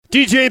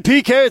DJ and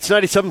PK, it's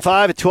 97.5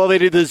 at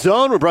 1280 The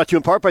Zone. We're brought to you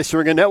in part by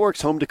Syringa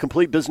Networks, home to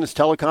complete business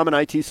telecom and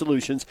IT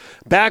solutions,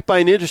 backed by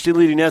an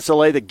industry-leading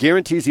SLA that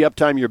guarantees the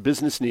uptime your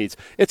business needs.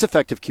 It's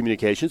effective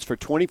communications for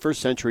 21st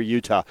century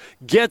Utah.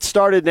 Get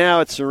started now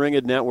at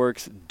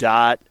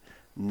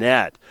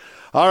syringanetworks.net.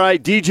 All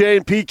right, DJ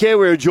and PK,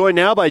 we are joined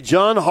now by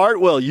John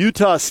Hartwell,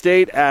 Utah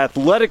State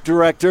Athletic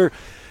Director.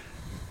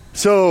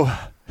 So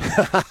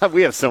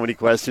we have so many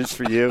questions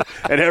for you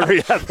and every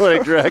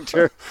athletic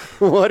director.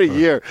 What a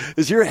year.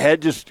 Is your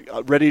head just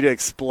ready to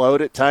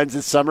explode at times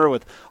this summer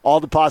with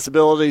all the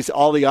possibilities,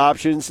 all the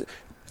options,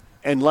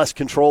 and less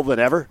control than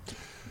ever?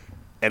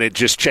 And it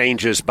just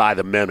changes by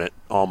the minute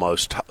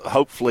almost.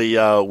 Hopefully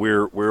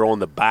we're on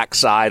the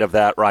backside of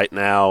that right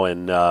now.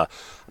 And I'll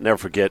never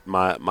forget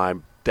my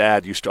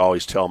dad used to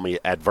always tell me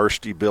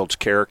adversity builds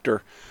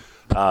character.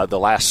 The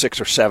last 6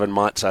 or 7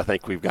 months, I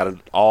think we've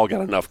all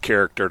got enough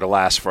character to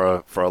last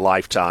for a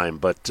lifetime.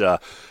 But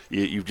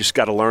you've just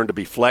got to learn to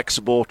be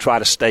flexible, try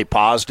to stay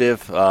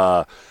positive,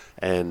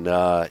 and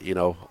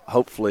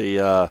hopefully,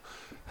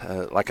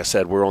 like I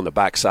said, we're on the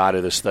backside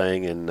of this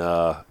thing, and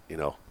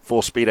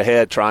full speed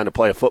ahead, trying to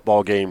play a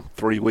football game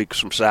 3 weeks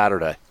from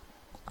Saturday.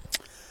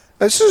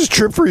 This is a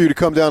trip for you to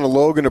come down to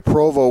Logan to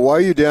Provo. Why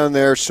are you down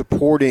there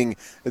supporting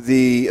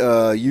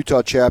the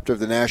Utah chapter of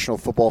the National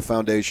Football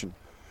Foundation?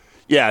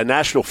 Yeah,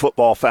 National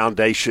Football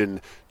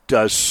Foundation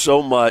does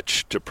so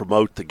much to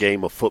promote the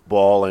game of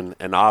football,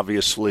 and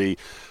obviously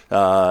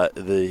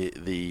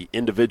the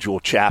individual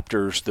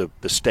chapters, the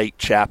state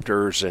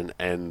chapters,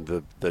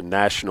 and the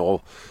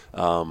national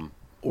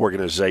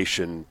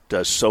organization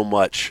does so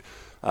much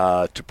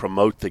to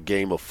promote the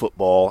game of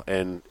football.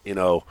 And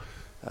the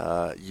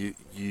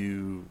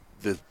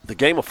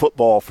game of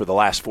football for the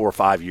last 4 or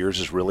 5 years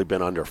has really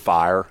been under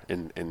fire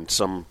in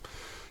some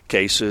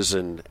cases,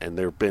 and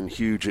there have been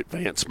huge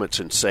advancements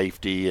in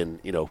safety, and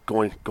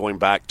going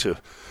back to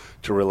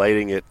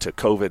relating it to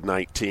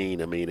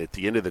COVID-19. I mean, at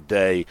the end of the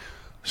day,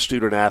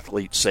 student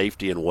athlete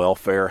safety and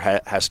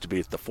welfare has to be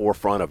at the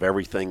forefront of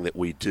everything that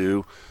we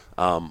do.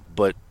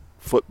 But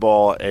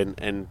football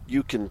and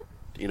you can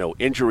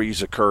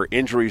injuries occur.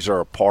 Injuries are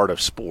a part of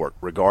sport,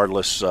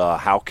 regardless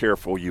how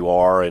careful you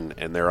are, and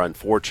they're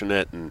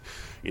unfortunate. And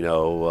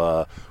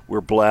we're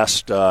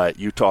blessed at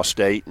Utah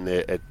State and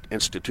at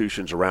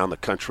institutions around the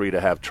country to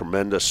have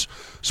tremendous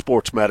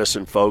sports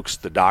medicine folks,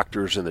 the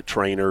doctors and the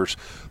trainers.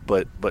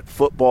 But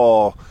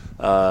football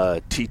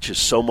teaches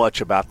so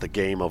much about the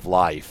game of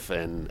life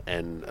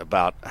and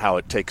about how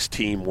it takes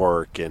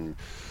teamwork and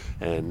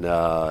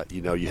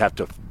you have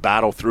to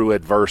battle through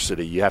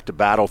adversity. You have to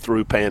battle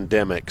through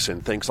pandemics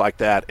and things like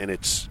that. And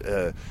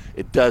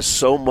it does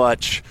so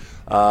much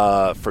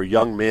for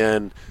young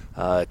men,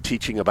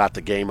 teaching about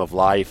the game of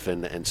life.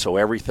 And so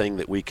everything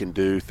that we can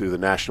do through the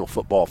National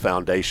Football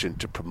Foundation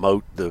to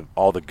promote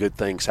all the good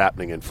things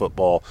happening in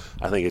football,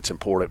 I think it's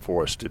important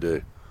for us to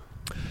do.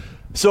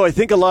 So I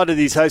think a lot of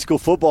these high school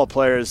football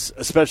players,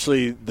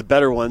 especially the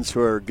better ones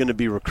who are going to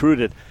be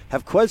recruited,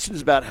 have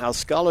questions about how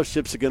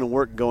scholarships are going to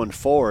work going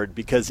forward,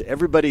 because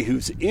everybody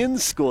who's in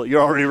school –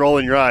 you're already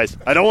rolling your eyes.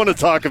 I don't want to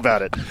talk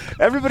about it.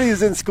 Everybody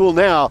who's in school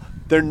now,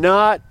 they're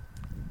not –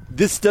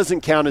 this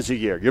doesn't count as a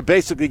year. You're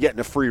basically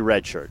getting a free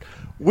red shirt,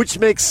 which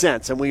makes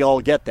sense, and we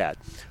all get that.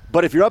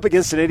 But if you're up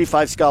against an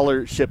 85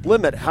 scholarship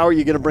limit, how are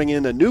you going to bring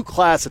in a new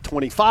class of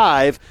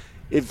 25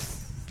 if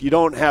 – you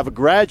don't have a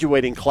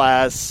graduating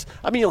class?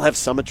 I mean, you'll have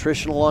some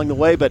attrition along the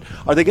way, but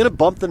are they going to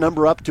bump the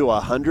number up to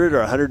 100 or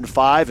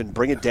 105 and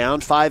bring it down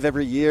 5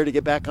 every year to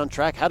get back on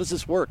track? How does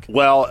this work?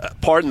 Well,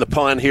 pardon the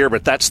pun here,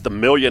 but that's the $1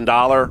 million,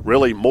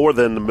 really more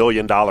than the $1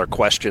 million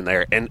question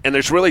there. And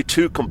there's really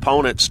two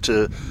components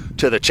to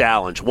the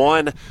challenge.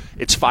 One,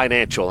 it's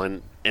financial,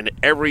 and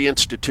every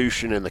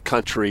institution in the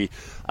country,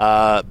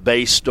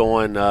 based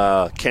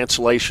on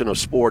cancellation of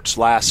sports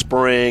last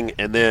spring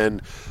and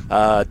then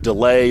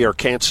delay or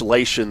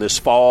cancellation this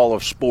fall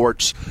of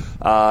sports,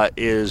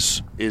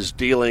 is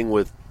dealing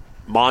with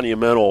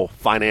monumental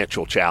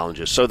financial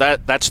challenges. So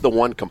that's the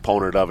one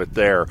component of it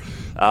there.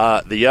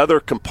 The other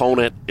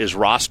component is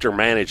roster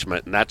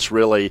management, and that's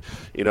really,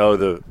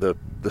 the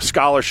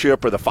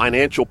scholarship or the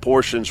financial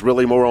portion's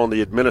really more on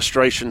the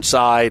administration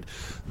side.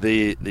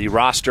 The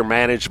roster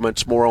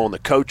management's more on the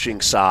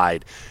coaching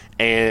side.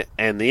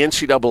 And the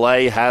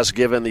NCAA has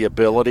given the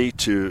ability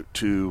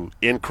to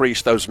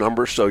increase those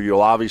numbers, so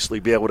you'll obviously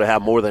be able to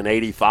have more than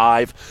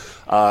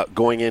 85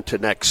 going into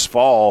next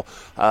fall.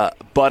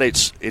 But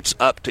it's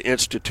up to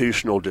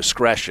institutional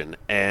discretion.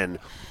 And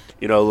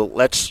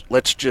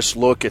let's just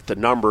look at the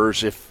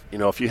numbers. If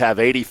you have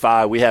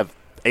 85, we have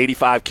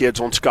 85 kids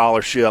on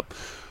scholarship.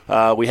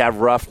 We have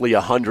roughly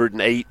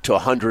 108 to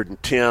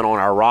 110 on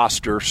our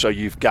roster, so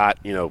you've got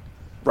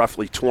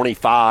roughly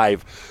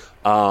 25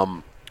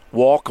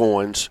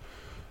 walk-ons.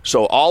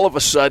 So all of a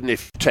sudden,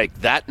 if you take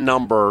that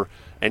number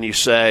and you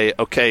say,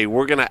 okay,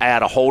 we're going to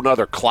add a whole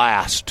nother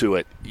class to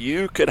it,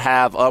 you could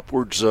have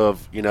upwards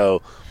of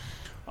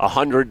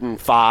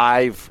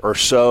 105 or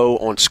so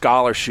on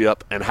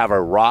scholarship and have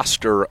a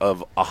roster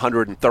of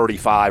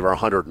 135 or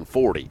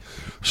 140.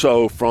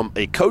 So from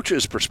a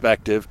coach's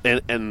perspective,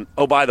 and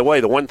oh, by the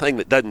way, the one thing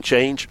that doesn't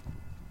change,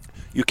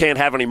 you can't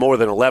have any more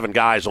than 11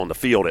 guys on the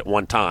field at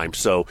one time.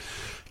 So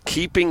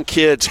keeping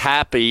kids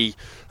happy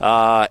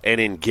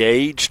and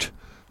engaged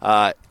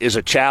is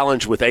a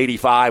challenge with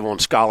 85 on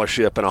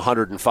scholarship and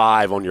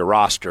 105 on your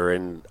roster.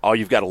 And all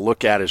you've got to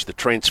look at is the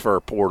transfer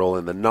portal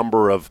and the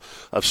number of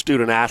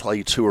student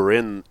athletes who are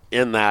in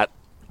that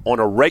on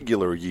a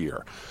regular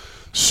year.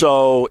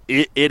 So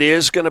it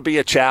is going to be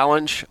a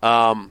challenge,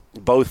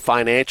 both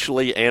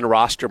financially and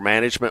roster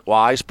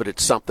management-wise, but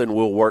it's something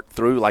we'll work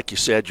through. Like you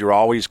said, you're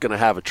always going to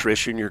have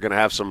attrition. You're going to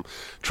have some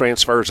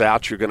transfers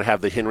out. You're going to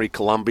have the Henry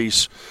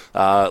Columbies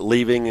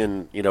leaving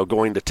and,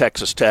 going to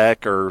Texas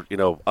Tech or,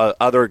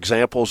 other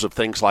examples of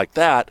things like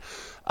that.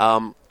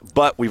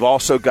 But we've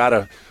also got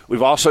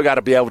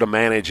to be able to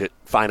manage it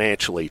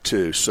financially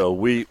too. So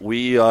we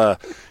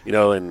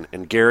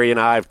and Gary and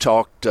I have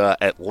talked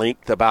at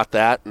length about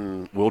that,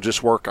 and we'll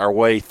just work our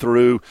way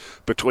through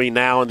between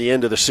now and the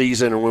end of the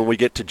season. And when we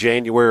get to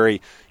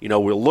January,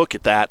 we'll look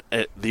at that.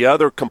 The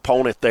other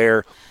component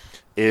there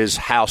is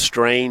how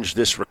strange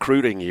this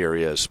recruiting year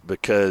is,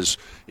 because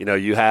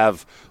you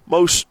have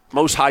most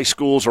high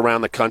schools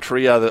around the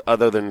country,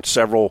 other than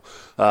several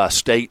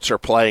states, are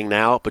playing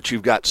now, but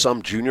you've got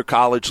some junior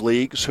college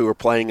leagues who are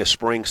playing a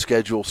spring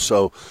schedule.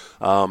 So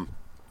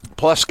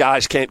plus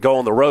guys can't go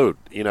on the road.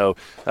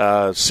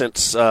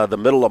 Since the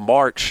middle of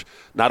March,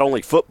 not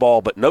only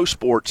football but no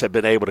sports have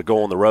been able to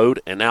go on the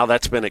road, and now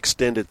that's been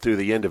extended through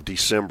the end of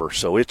December.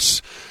 So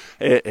it's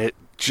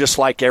just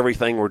like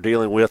everything we're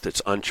dealing with,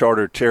 it's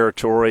uncharted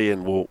territory,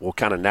 and we'll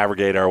kind of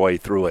navigate our way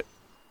through it.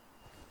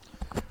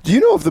 Do you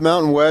know if the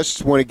Mountain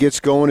West, when it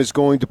gets going, is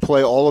going to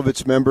play all of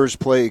its members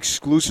play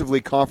exclusively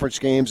conference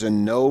games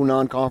and no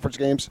non-conference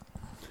games?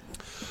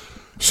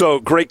 So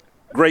great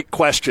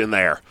question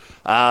there.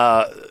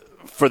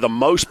 For the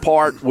most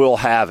part, we'll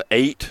have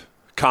 8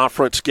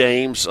 conference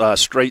games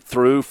straight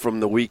through from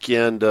the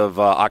weekend of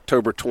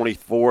October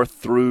 24th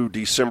through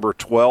December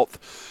 12th.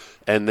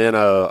 And then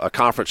a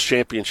conference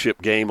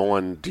championship game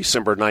on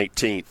December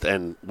 19th.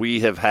 And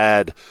we have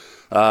had,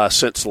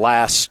 since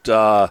last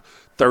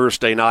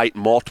Thursday night,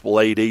 multiple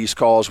ADs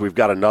calls. We've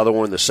got another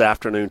one this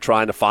afternoon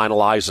trying to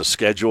finalize a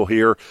schedule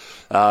here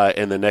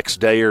in the next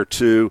day or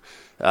two.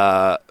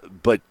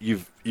 But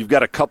you've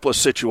got a couple of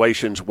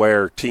situations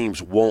where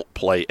teams won't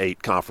play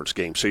 8 conference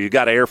games. So you've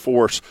got Air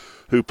Force,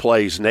 who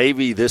plays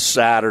Navy this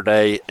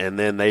Saturday, and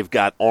then they've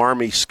got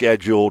Army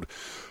scheduled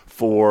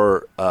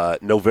for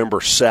November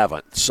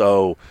 7th.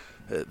 So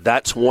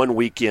that's one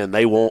weekend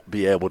they won't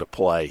be able to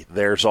play.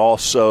 There's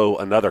also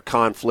another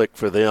conflict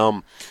for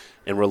them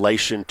in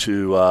relation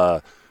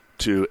to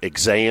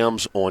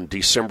exams on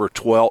December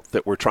 12th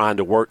that we're trying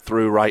to work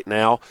through right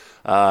now.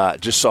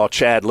 Just saw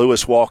Chad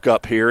Lewis walk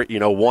up here.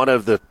 One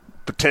of the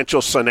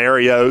potential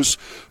scenarios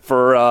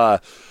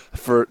for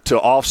to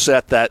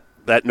offset that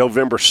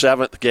November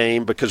 7th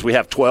game, because we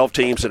have 12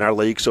 teams in our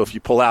league. So if you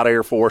pull out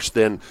Air Force,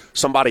 then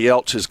somebody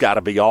else has got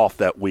to be off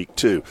that week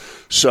too.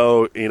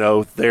 So,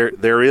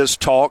 there is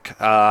talk.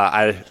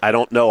 I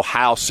don't know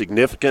how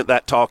significant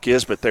that talk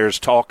is, but there's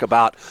talk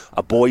about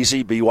a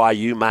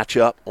Boise-BYU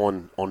matchup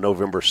on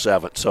November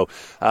 7th. So,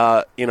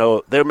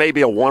 there may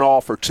be a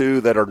one-off or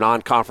two that are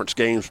non-conference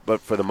games,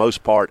 but for the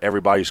most part,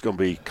 everybody's going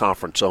to be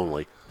conference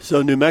only.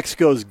 So New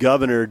Mexico's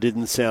governor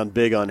didn't sound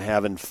big on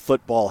having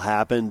football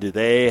happen. Do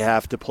they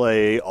have to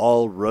play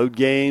all road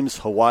games?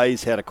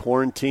 Hawaii's had a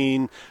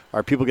quarantine.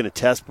 Are people going to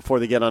test before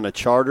they get on a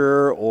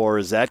charter, or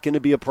is that going to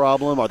be a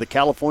problem? Are the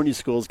California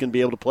schools going to be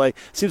able to play?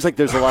 Seems like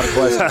there's a lot of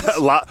questions.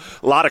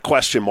 a lot of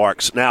question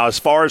marks. Now, as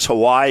far as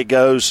Hawaii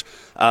goes,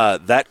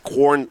 that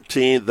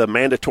quarantine, the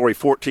mandatory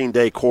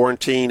 14-day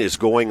quarantine, is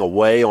going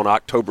away on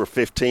October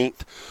 15th.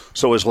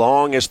 So as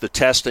long as the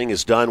testing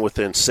is done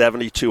within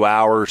 72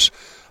 hours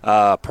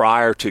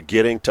prior to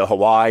getting to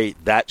Hawaii,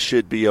 that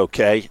should be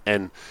okay.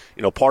 And,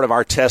 part of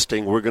our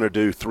testing, we're going to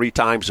do 3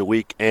 times a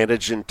week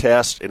antigen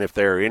tests, and if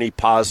there are any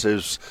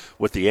positives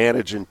with the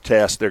antigen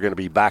test, they're going to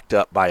be backed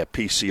up by a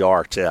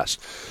PCR test.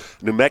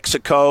 New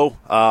Mexico,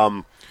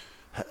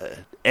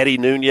 Eddie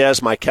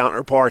Nunez, my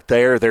counterpart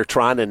there, they're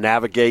trying to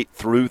navigate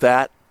through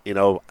that.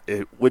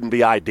 It wouldn't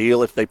be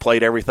ideal if they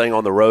played everything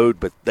on the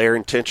road, but their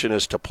intention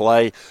is to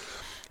play.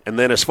 And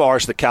then as far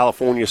as the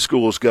California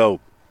schools go,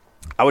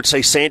 I would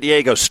say San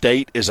Diego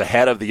State is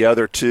ahead of the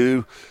other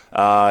two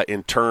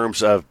in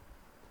terms of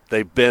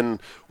they've been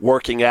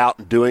working out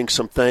and doing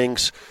some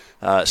things.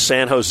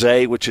 San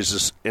Jose, which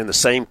is in the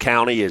same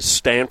county as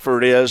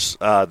Stanford is,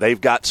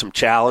 they've got some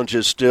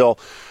challenges still.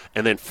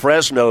 And then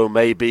Fresno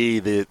may be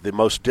the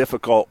most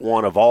difficult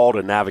one of all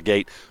to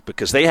navigate,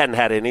 because they hadn't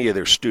had any of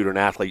their student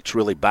athletes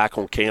really back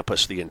on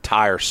campus the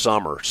entire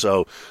summer.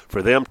 So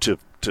for them to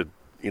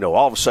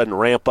all of a sudden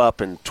ramp up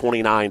in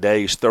 29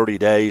 days, 30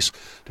 days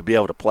to be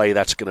able to play,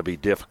 that's going to be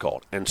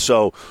difficult. And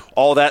so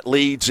all that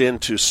leads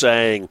into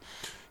saying,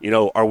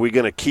 are we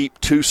going to keep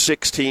 2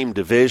 6-team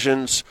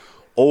divisions,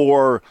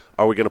 or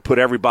are we going to put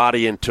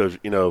everybody into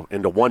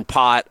one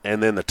pot,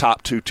 and then the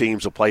top two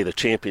teams will play the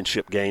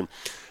championship game?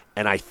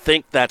 And I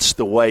think that's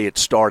the way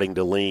it's starting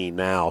to lean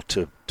now,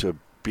 to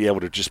be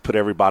able to just put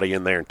everybody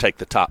in there and take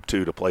the top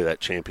two to play that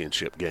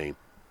championship game.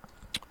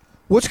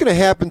 What's going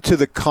to happen to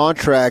the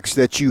contracts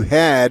that you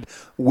had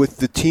with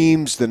the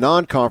teams, the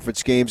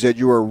non-conference games that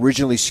you were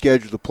originally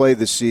scheduled to play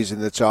this season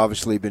that's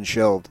obviously been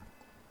shelved?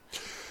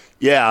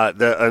 Yeah,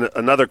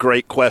 another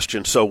great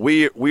question. So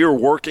we are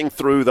working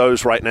through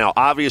those right now.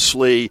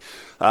 Obviously,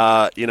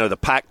 the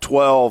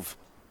Pac-12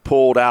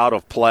 pulled out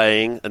of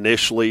playing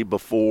initially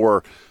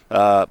before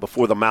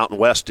the Mountain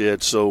West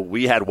did. So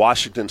we had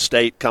Washington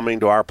State coming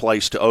to our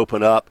place to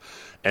open up,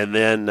 and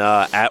then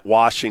at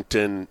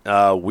Washington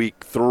week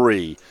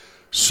 3.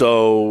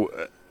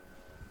 So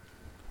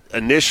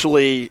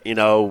initially,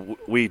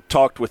 we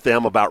talked with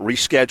them about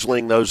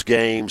rescheduling those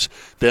games.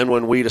 Then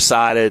when we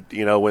decided,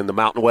 when the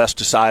Mountain West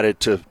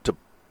decided to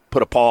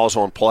put a pause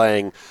on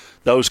playing,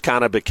 those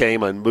kind of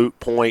became a moot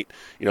point.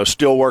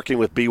 Still working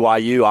with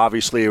BYU.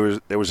 Obviously,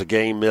 there was a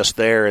game missed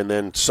there, and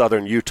then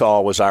Southern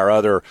Utah was our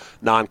other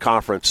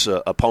non-conference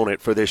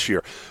opponent for this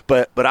year.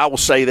 But I will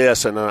say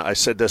this, and I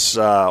said this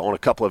on a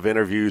couple of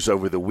interviews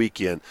over the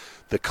weekend.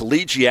 The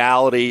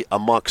collegiality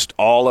amongst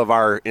all of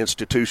our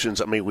institutions,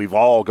 I mean, we've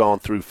all gone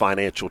through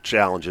financial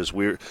challenges.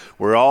 We're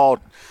all,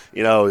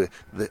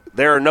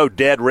 there are no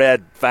dead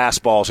red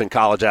fastballs in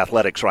college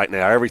athletics right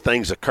now.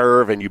 Everything's a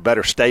curve, and you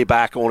better stay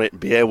back on it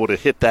and be able to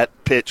hit that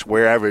pitch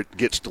wherever it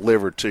gets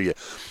delivered to you.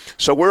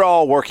 So we're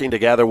all working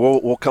together.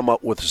 We'll come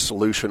up with a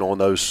solution on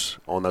those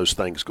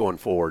things going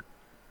forward.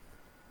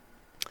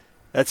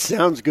 That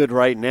sounds good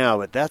right now,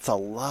 but that's a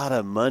lot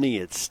of money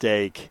at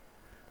stake.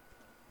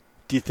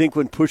 Do you think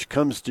when push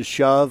comes to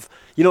shove,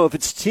 if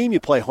it's a team you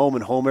play home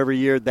and home every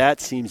year,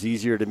 that seems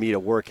easier to me to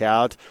work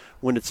out.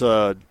 When it's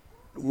a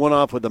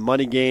one-off with a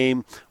money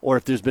game, or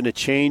if there's been a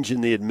change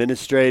in the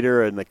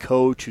administrator and the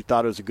coach who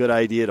thought it was a good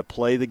idea to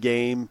play the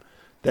game,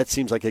 that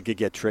seems like it could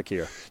get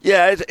trickier.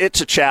 Yeah, it's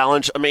a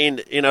challenge. I mean,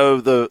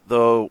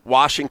 the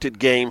Washington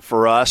game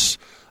for us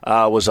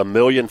was $1.5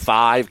 million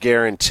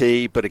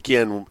guarantee, but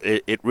again,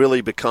 it really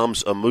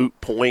becomes a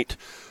moot point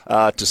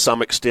to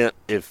some extent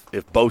if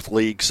both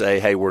leagues say,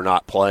 hey, we're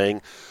not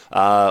playing.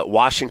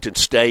 Washington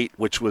State,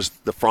 which was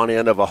the front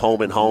end of a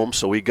home and home,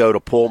 so we go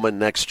to Pullman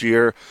next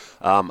year.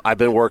 I've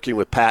been working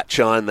with Pat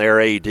Chun, their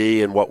AD,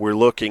 and what we're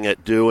looking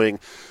at doing,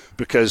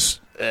 because,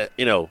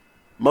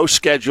 most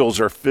schedules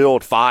are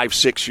filled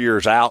 5-6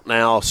 years out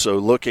now, so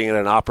looking at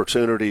an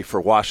opportunity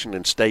for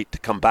Washington State to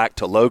come back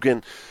to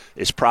Logan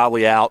is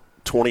probably out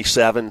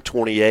 27,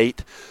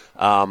 28.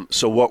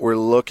 So what we're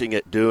looking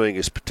at doing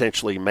is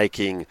potentially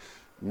making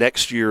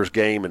next year's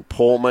game in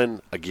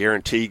Pullman a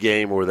guarantee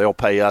game where they'll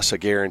pay us a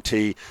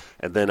guarantee,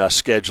 and then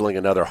us scheduling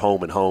another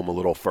home and home a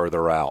little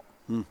further out.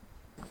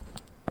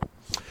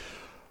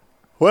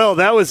 Well,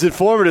 that was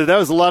informative. That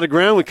was a lot of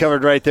ground we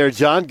covered right there,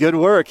 John. Good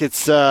work.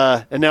 It's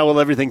and now will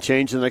everything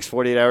change in the next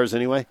 48 hours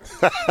anyway?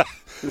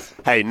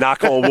 Hey,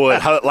 knock on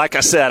wood. Like I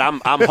said, I'm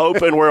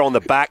hoping we're on the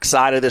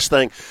backside of this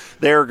thing.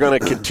 There are going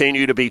to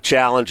continue to be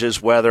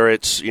challenges, whether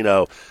it's,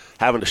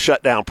 having to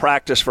shut down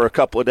practice for a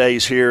couple of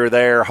days here or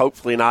there,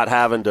 hopefully not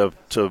having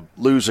to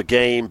lose a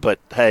game. But,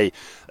 hey,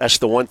 that's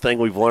the one thing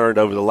we've learned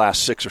over the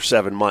last 6 or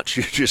 7 months.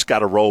 You just got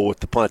to roll with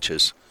the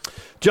punches.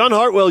 John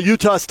Hartwell,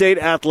 Utah State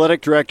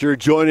Athletic Director,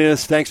 joining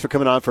us. Thanks for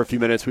coming on for a few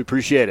minutes. We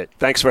appreciate it.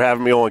 Thanks for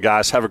having me on,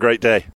 guys. Have a great day.